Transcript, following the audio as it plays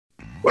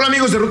Hola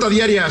amigos de Ruta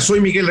Diaria, soy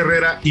Miguel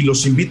Herrera y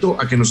los invito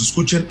a que nos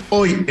escuchen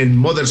hoy en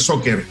Mother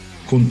Soccer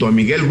junto a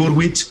Miguel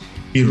Burwitz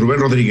y Rubén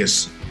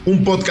Rodríguez,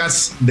 un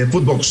podcast de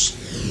Footbox.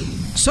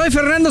 Soy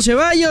Fernando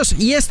Ceballos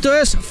y esto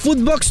es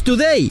Footbox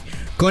Today,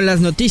 con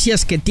las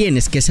noticias que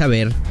tienes que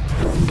saber.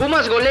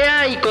 Pumas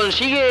golea y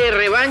consigue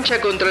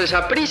revancha contra el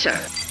Saprissa.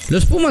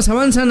 Los Pumas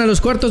avanzan a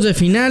los cuartos de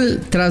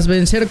final tras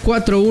vencer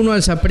 4-1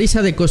 al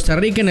Saprissa de Costa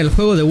Rica en el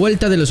juego de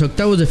vuelta de los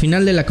octavos de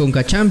final de la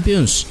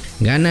Concachampions.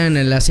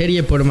 Ganan la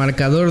serie por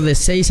marcador de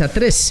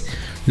 6-3.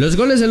 Los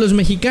goles de los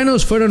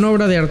mexicanos fueron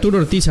obra de Arturo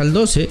Ortiz al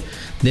 12,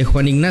 de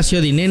Juan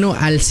Ignacio Dineno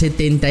al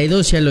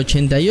 72 y al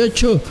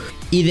 88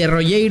 y de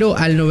Rogueiro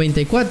al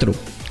 94.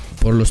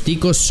 Por los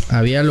ticos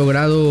había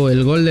logrado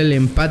el gol del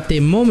empate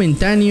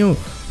momentáneo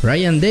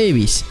Ryan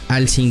Davis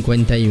al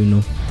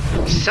 51.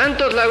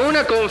 Santos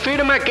Laguna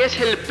confirma que es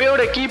el peor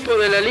equipo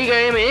de la Liga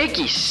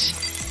MX.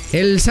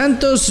 El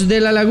Santos de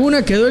la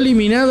Laguna quedó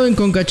eliminado en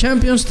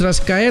Concachampions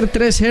tras caer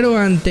 3-0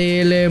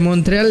 ante el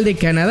Montreal de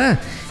Canadá,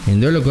 en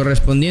duelo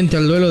correspondiente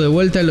al duelo de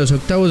vuelta de los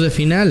octavos de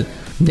final.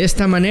 De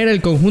esta manera,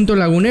 el conjunto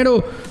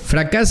lagunero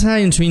fracasa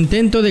en su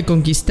intento de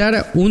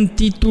conquistar un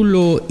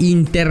título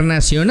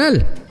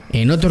internacional.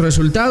 En otros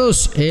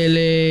resultados, el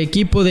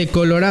equipo de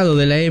Colorado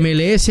de la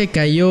MLS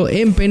cayó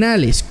en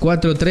penales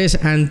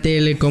 4-3 ante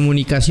el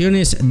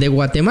Comunicaciones de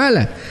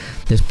Guatemala,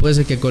 después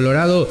de que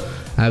Colorado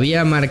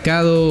había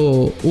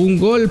marcado un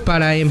gol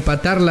para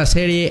empatar la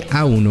serie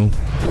a 1.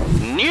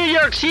 New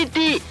York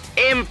City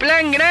en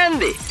plan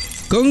grande.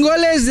 Con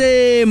goles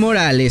de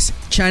Morales,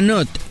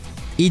 Chanot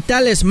y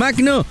Tales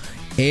Magno,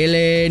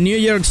 el New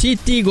York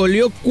City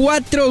goleó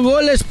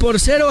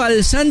 4-0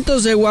 al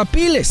Santos de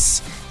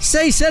Guapiles.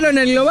 6-0 en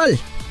el global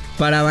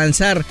para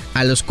avanzar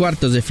a los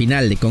cuartos de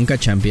final de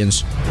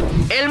Concachampions.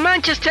 El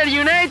Manchester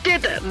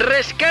United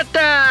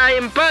rescata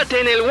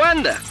empate en el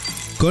Wanda.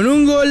 Con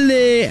un gol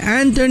de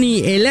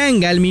Anthony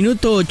Elanga al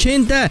minuto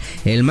 80,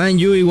 el Man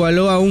U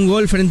igualó a un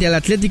gol frente al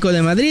Atlético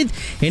de Madrid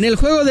en el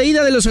juego de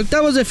ida de los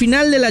octavos de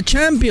final de la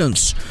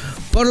Champions.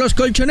 Por los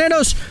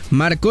colchoneros,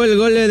 marcó el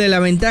gol de la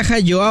ventaja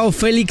Joao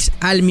Félix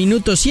al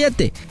minuto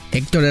 7.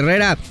 Héctor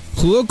Herrera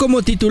jugó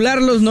como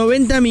titular los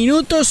 90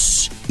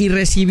 minutos y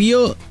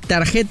recibió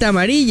tarjeta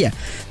amarilla.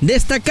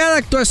 Destacada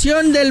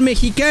actuación del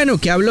mexicano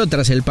que habló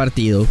tras el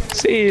partido.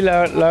 Sí,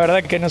 la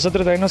verdad que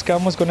nosotros también nos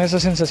quedamos con esa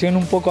sensación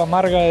un poco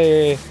amarga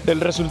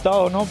del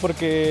resultado, ¿no?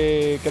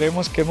 Porque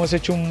creemos que hemos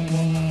hecho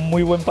un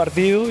muy buen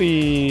partido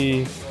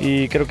y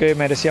creo que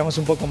merecíamos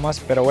un poco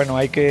más, pero bueno,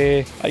 hay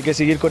que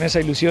seguir con esa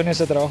ilusión,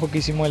 ese trabajo que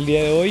hicimos el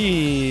día de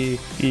hoy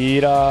y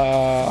ir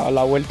a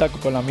la vuelta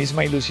con la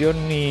misma ilusión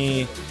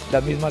y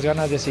las mismas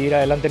ganas de seguir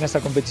adelante en esta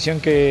competición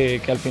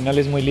que al final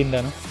es muy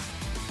linda, ¿no?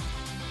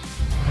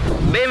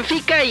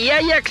 Benfica y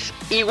Ajax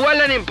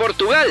igualan en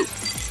Portugal.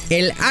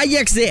 El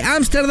Ajax de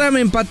Ámsterdam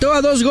empató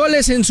a 2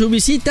 goles en su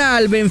visita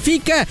al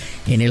Benfica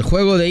en el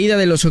juego de ida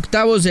de los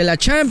octavos de la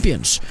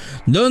Champions,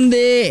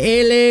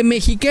 donde el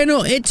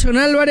mexicano Edson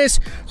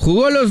Álvarez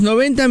jugó los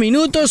 90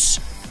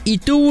 minutos y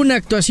tuvo una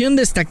actuación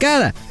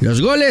destacada.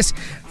 Los goles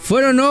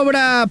fueron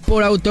obra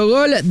por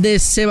autogol de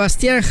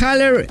Sebastián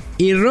Haller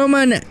y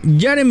Roman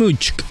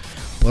Yaremchuk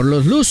por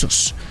los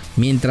lusos,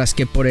 mientras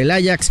que por el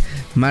Ajax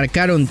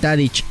marcaron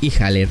Tadic y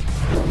Haller.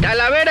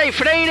 Talavera y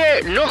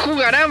Freire no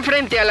jugarán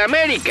frente al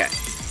América.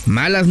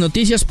 Malas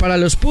noticias para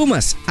los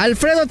Pumas.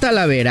 Alfredo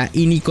Talavera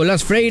y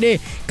Nicolás Freire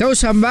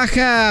causan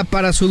baja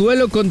para su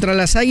duelo contra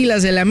las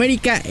Águilas del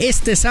América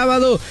este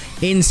sábado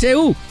en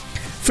CU.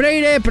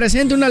 Freire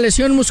presenta una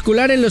lesión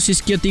muscular en los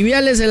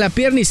isquiotibiales de la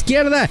pierna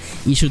izquierda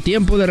y su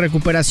tiempo de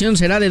recuperación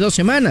será de 2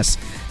 semanas,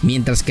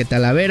 mientras que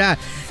Talavera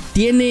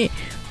tiene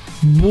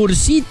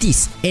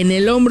bursitis en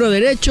el hombro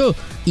derecho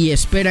y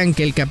esperan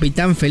que el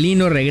capitán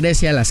felino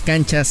regrese a las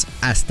canchas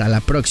hasta la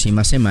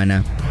próxima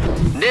semana.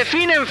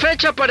 Definen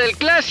fecha para el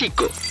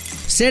clásico.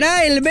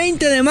 Será el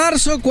 20 de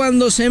marzo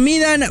cuando se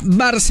midan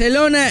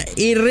Barcelona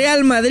y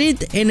Real Madrid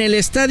en el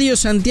Estadio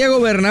Santiago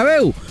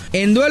Bernabéu,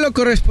 en duelo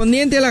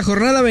correspondiente a la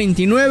jornada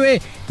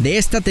 29 de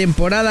esta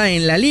temporada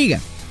en la Liga.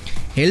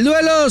 El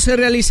duelo se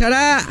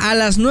realizará a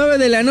las 9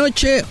 de la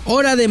noche,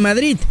 hora de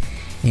Madrid,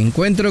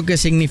 encuentro que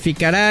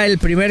significará el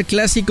primer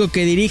clásico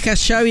que dirija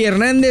Xavi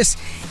Hernández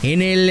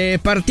en el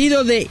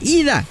partido de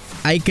ida.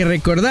 Hay que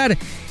recordar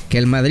que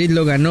el Madrid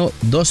lo ganó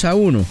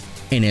 2-1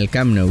 en el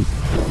Camp Nou.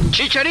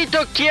 Chicharito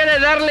quiere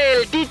darle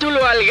el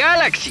título al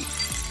Galaxy.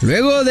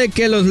 Luego de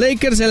que los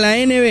Lakers de la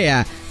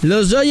NBA,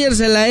 los Dodgers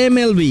de la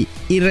MLB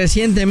y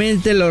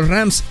recientemente los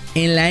Rams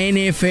en la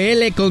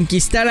NFL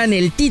conquistaran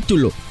el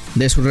título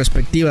de sus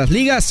respectivas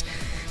ligas,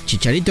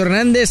 Chicharito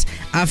Hernández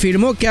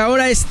afirmó que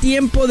ahora es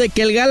tiempo de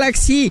que el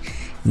Galaxy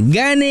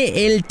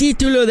gane el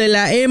título de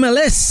la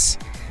MLS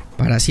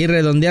para así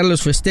redondear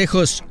los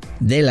festejos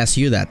de la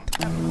ciudad.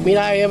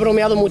 Mira, he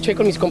bromeado mucho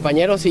con mis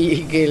compañeros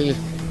y que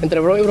entre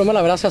broma y broma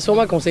la verdad se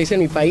asoma, como se dice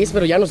en mi país,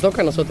 pero ya nos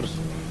toca a nosotros.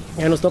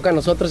 Ya nos toca a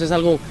nosotros, es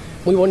algo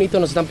muy bonito,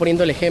 nos están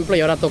poniendo el ejemplo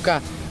y ahora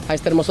toca a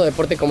este hermoso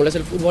deporte como lo es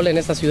el fútbol en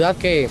esta ciudad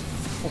que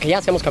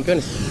ya seamos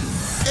campeones.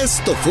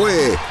 Esto fue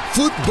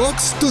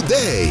Footbox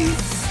Today.